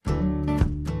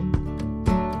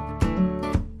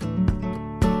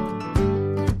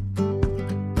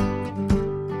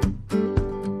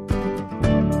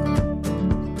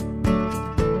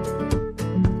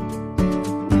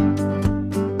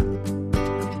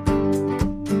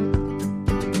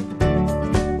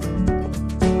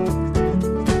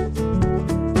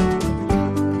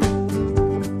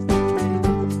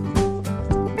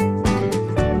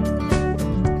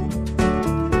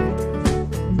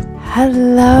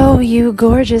Hello, you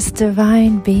gorgeous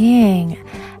divine being,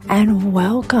 and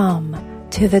welcome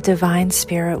to the Divine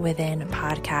Spirit Within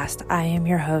podcast. I am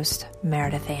your host,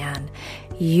 Meredith Ann.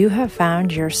 You have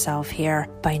found yourself here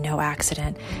by no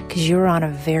accident because you're on a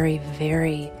very,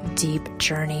 very deep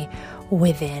journey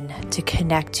within to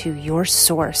connect to your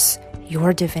source,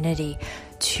 your divinity,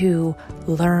 to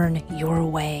learn your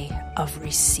way of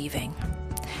receiving.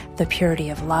 The purity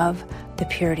of love, the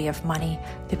purity of money,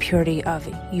 the purity of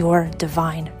your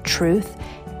divine truth,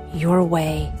 your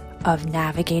way of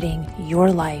navigating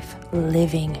your life,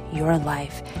 living your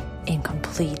life in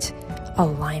complete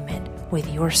alignment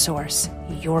with your source,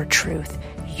 your truth,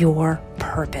 your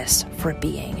purpose for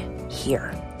being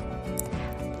here.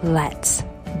 Let's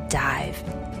dive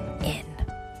in.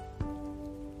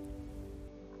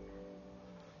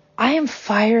 I am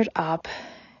fired up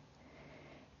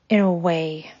in a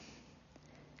way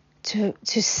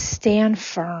to stand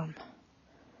firm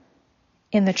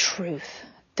in the truth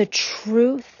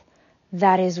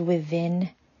that is within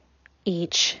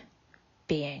each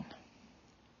being.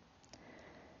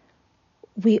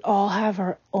 We all have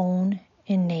our own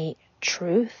innate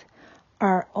truth,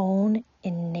 our own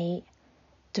innate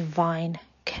divine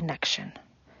connection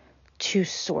to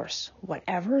source,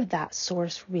 whatever that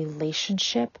source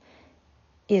relationship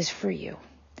is for you.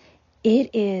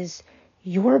 It is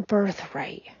your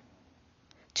birthright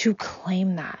to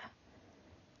claim that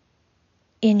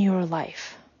in your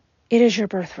life. It is your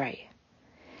birthright.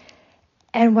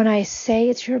 And when I say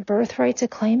it's your birthright to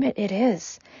claim it, it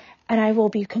is. And I will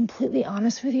be completely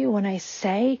honest with you when I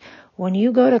say, when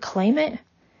you go to claim it,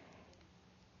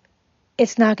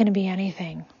 it's not going to be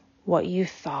anything what you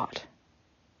thought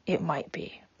it might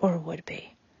be or would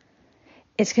be.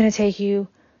 It's going to take you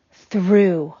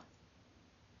through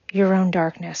your own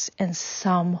darkness in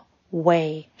some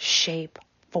way, shape,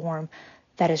 form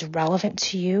that is relevant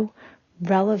to you,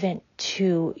 relevant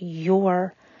to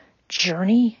your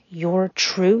journey, your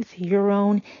truth, your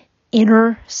own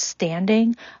inner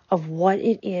standing of what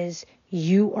it is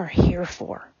you are here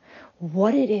for,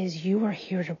 what it is you are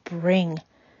here to bring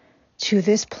to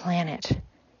this planet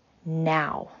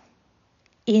now,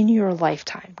 in your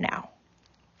lifetime now.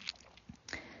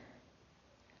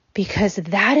 Because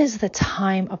that is the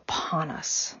time upon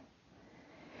us.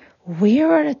 We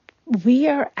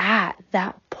are at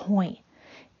that point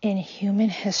in human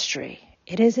history.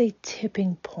 It is a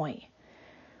tipping point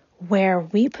where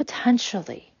we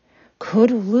potentially could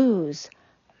lose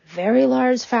a very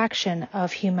large fraction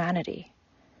of humanity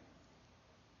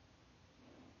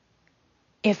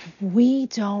if we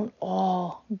don't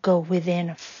all go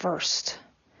within first.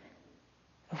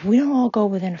 If we don't all go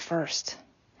within first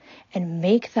and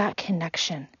make that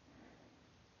connection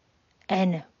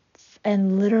and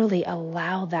literally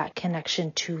allow that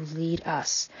connection to lead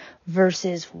us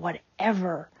versus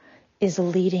whatever is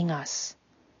leading us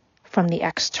from the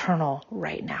external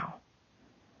right now.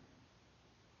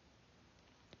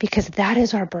 Because that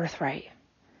is our birthright.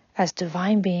 As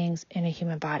divine beings in a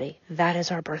human body, that is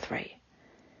our birthright.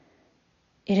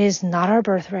 It is not our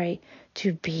birthright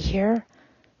to be here,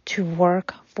 to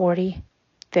work 40,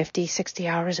 50, 60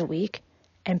 hours a week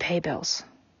and pay bills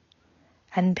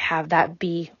and have that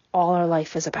be all our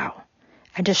life is about,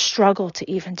 and to struggle to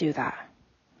even do that.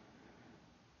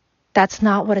 That's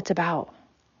not what it's about.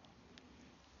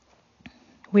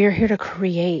 We are here to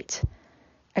create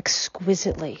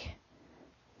exquisitely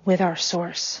with our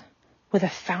source, with a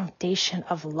foundation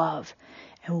of love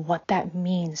and what that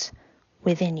means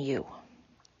within you.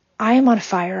 I am on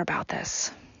fire about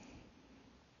this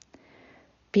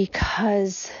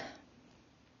because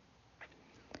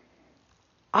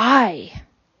I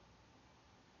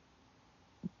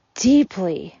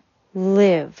deeply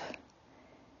live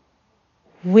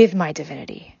with my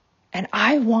divinity. And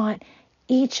I want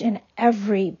each and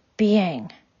every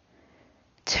being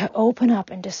to open up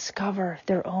and discover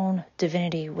their own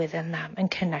divinity within them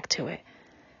and connect to it.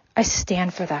 I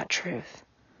stand for that truth.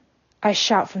 I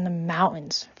shout from the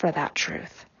mountains for that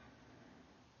truth.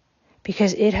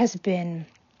 Because it has been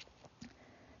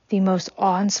the most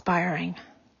awe-inspiring,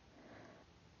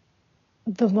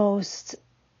 the most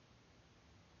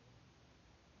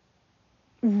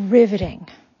riveting.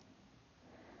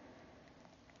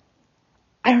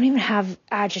 I don't even have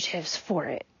adjectives for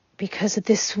it because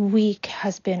this week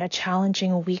has been a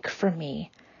challenging week for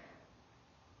me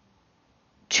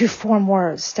to form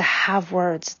words, to have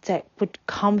words that would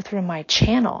come through my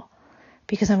channel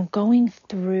because I'm going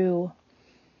through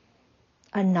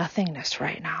a nothingness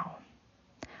right now.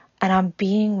 And I'm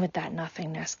being with that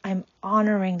nothingness. I'm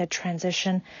honoring the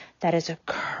transition that is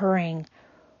occurring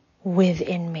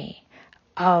within me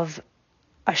of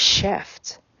a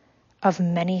shift, of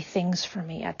many things for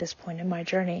me at this point in my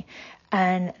journey.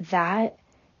 And that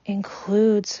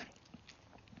includes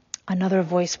another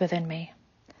voice within me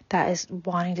that is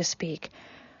wanting to speak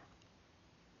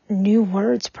new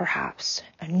words, perhaps,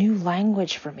 a new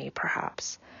language for me,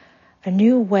 perhaps, a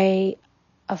new way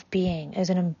of being, is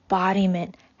an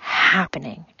embodiment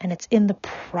happening, and it's in the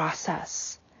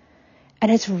process,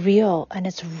 and it's real and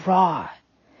it's raw.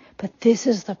 But this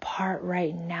is the part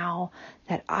right now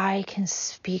that I can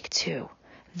speak to,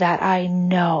 that I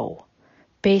know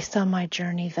based on my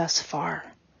journey thus far,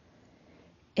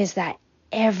 is that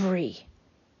every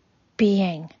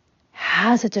being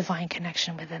has a divine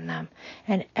connection within them,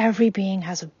 and every being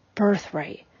has a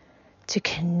birthright to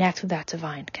connect with that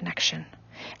divine connection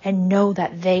and know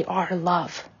that they are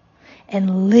love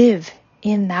and live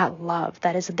in that love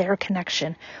that is their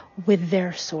connection with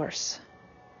their source.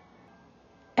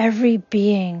 Every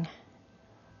being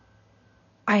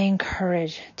I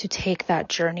encourage to take that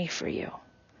journey for you,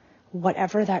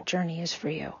 whatever that journey is for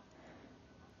you.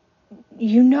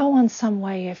 You know, in some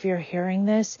way, if you're hearing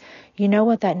this, you know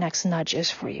what that next nudge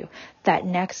is for you. That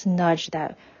next nudge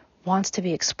that wants to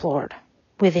be explored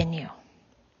within you.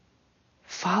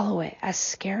 Follow it, as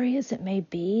scary as it may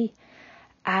be,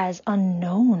 as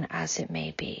unknown as it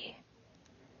may be.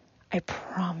 I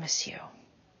promise you,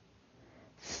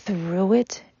 through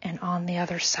it and on the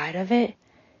other side of it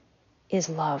is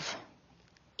love,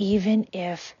 even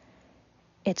if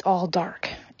it's all dark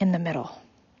in the middle.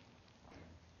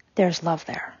 There's love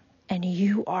there, and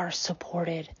you are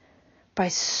supported by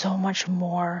so much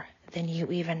more than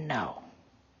you even know.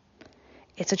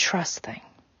 It's a trust thing.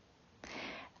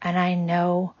 And I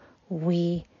know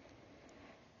we,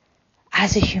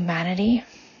 as a humanity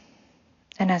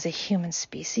and as a human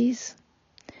species,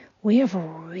 we have a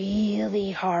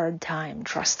really hard time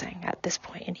trusting at this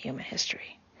point in human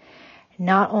history.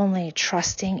 Not only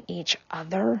trusting each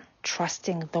other,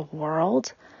 trusting the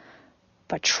world,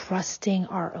 but trusting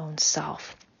our own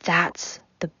self. That's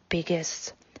the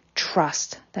biggest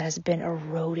trust that has been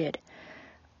eroded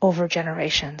over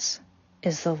generations,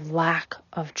 is the lack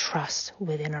of trust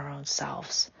within our own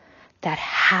selves that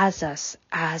has us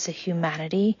as a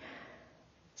humanity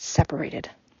separated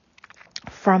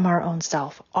from our own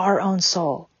self, our own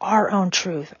soul, our own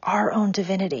truth, our own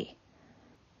divinity.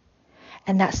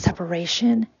 And that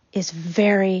separation is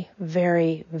very,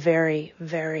 very, very,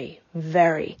 very,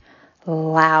 very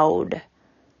loud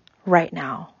right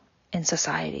now in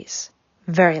societies.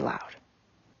 Very loud.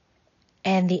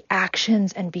 And the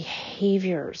actions and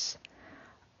behaviors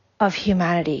of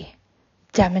humanity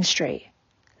demonstrate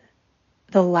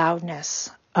the loudness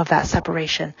of that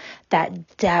separation,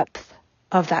 that depth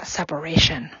of that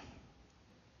separation.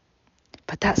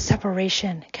 But that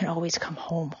separation can always come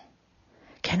home.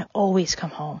 Can always come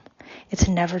home. It's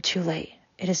never too late.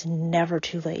 It is never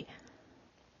too late.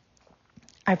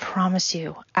 I promise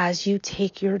you, as you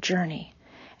take your journey,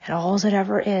 and all it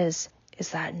ever is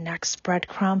that next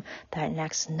breadcrumb, that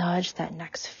next nudge, that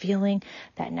next feeling,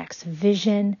 that next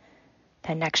vision,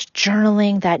 that next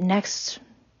journaling, that next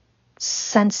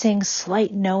sensing,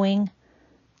 slight knowing,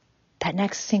 that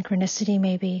next synchronicity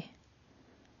maybe,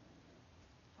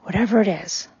 whatever it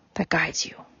is that guides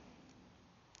you.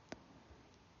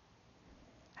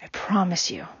 I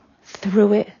promise you,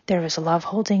 through it, there is love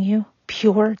holding you,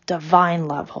 pure, divine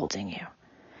love holding you.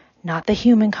 Not the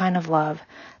human kind of love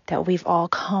that we've all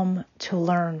come to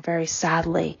learn very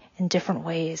sadly in different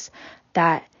ways,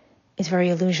 that is very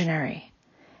illusionary.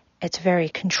 It's very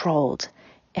controlled.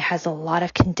 It has a lot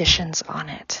of conditions on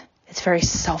it. It's very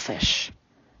selfish.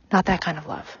 Not that kind of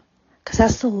love. Because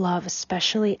that's the love,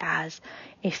 especially as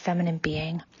a feminine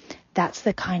being, that's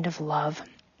the kind of love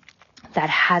that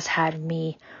has had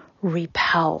me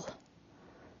repel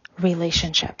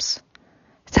relationships.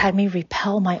 It's had me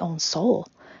repel my own soul.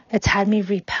 It's had me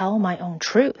repel my own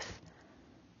truth.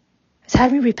 It's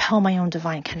had me repel my own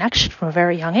divine connection from a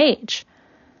very young age.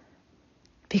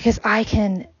 Because I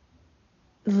can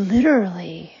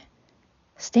literally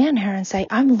stand here and say,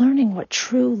 I'm learning what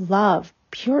true love,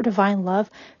 pure divine love,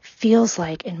 feels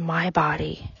like in my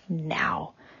body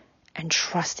now, and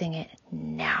trusting it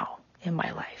now in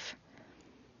my life.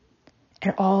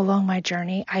 And all along my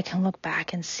journey, I can look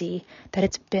back and see that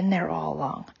it's been there all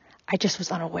along. I just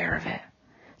was unaware of it.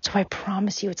 So I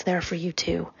promise you it's there for you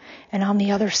too. And on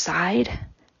the other side,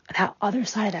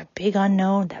 that big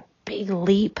unknown, that big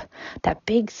leap, that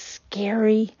big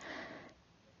scary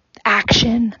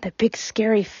action, that big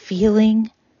scary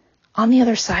feeling, on the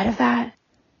other side of that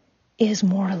is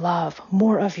more love,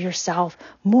 more of yourself,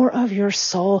 more of your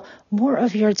soul, more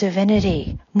of your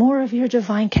divinity, more of your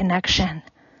divine connection.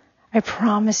 I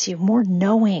promise you, more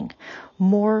knowing,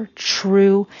 more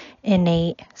true,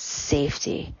 innate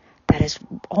safety that is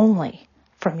only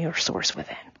from your source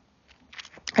within.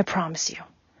 I promise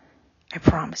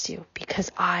you,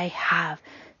 because I have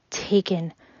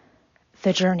taken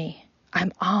the journey.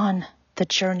 I'm on the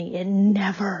journey. It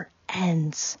never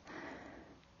ends.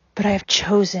 But I have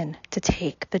chosen to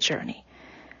take the journey.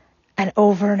 And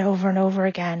over and over and over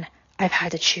again, I've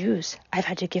had to choose. I've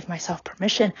had to give myself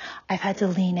permission. I've had to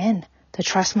lean in, to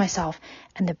trust myself.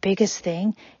 And the biggest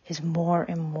thing is more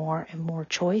and more and more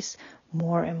choice,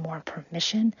 more and more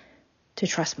permission to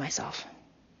trust myself.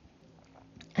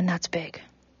 And that's big.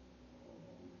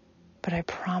 But I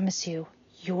promise you,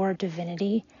 your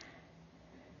divinity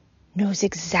knows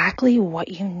exactly what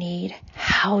you need,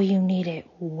 how you need it,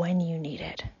 when you need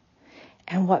it,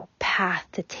 and what path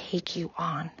to take you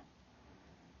on.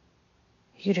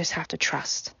 You just have to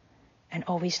trust and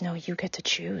always know you get to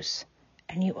choose,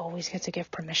 and you always get to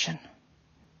give permission.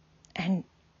 And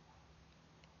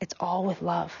it's all with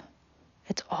love.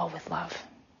 It's all with love.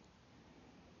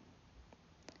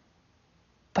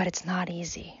 But it's not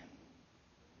easy.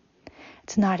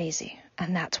 It's not easy.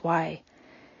 And that's why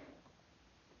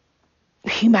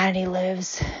humanity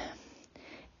lives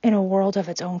in a world of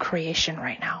its own creation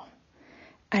right now.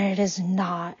 And it is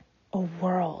not a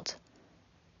world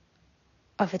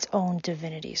of its own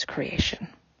divinity's creation.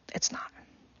 It's not.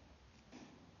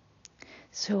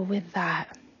 So with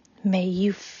that, may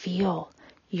you feel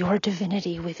your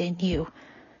divinity within you,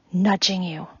 nudging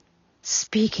you,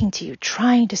 speaking to you,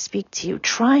 trying to speak to you,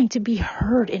 trying to be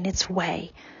heard in its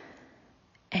way.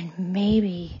 And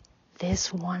maybe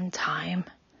this one time,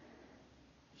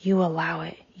 you allow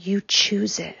it, you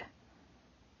choose it,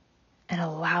 and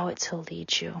allow it to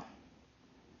lead you.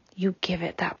 You give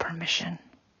it that permission,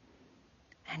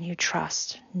 and you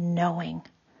trust, knowing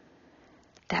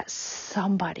that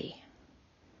somebody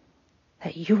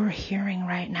that you are hearing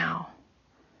right now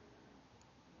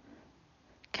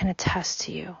can attest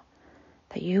to you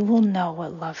that you will know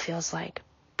what love feels like,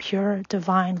 pure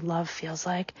divine love feels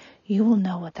like. You will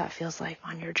know what that feels like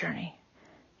on your journey.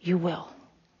 You will.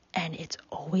 And it's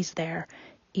always there,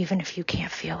 even if you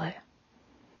can't feel it.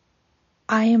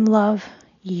 I am love.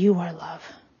 You are love.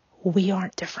 We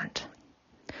aren't different.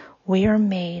 We are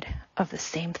made of the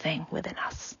same thing within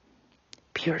us.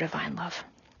 Pure divine love.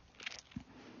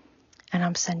 And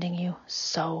I'm sending you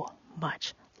so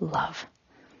much love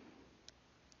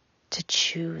to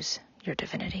choose your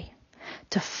divinity,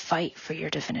 to fight for your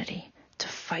divinity, to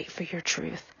fight for your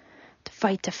truth, to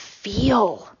fight to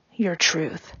feel your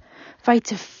truth, fight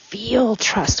to feel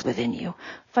trust within you,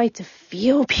 fight to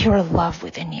feel pure love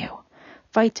within you,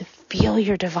 fight to feel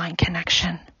your divine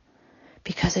connection,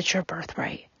 because it's your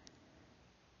birthright.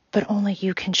 But only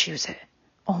you can choose it.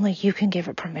 Only you can give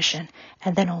it permission,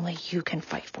 and then only you can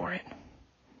fight for it.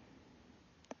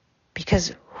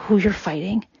 Because who you're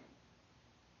fighting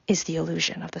is the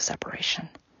illusion of the separation.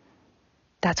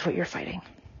 That's what you're fighting.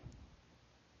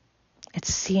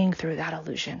 It's seeing through that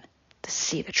illusion to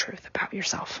see the truth about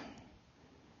yourself.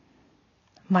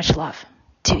 Much love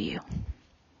to you.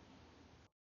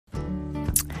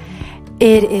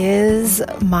 It is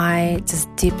my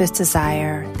deepest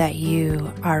desire that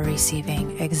you are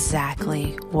receiving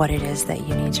exactly what it is that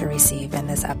you need to receive in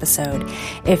this episode.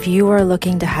 If you are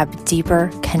looking to have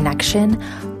deeper connection,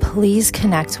 please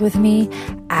connect with me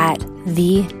at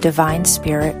The Divine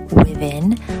Spirit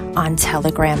Within on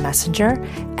Telegram Messenger.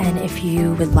 And if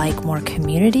you would like more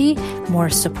community, more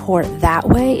support that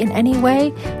way in any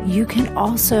way, you can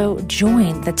also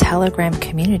join the Telegram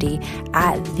community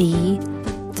at The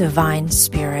Divine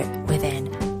Spirit Within,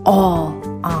 all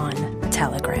on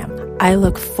Telegram. I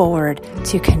look forward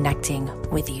to connecting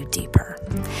with you deeper.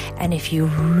 And if you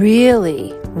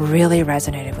really, really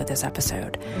resonated with this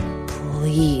episode,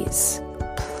 please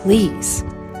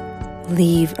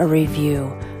leave a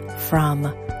review from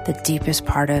the deepest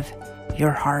part of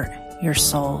your heart, your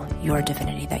soul, your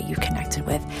divinity that you connected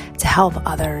with to help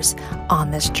others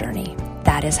on this journey.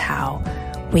 That is how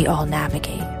we all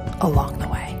navigate along the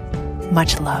way.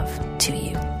 Much love to you.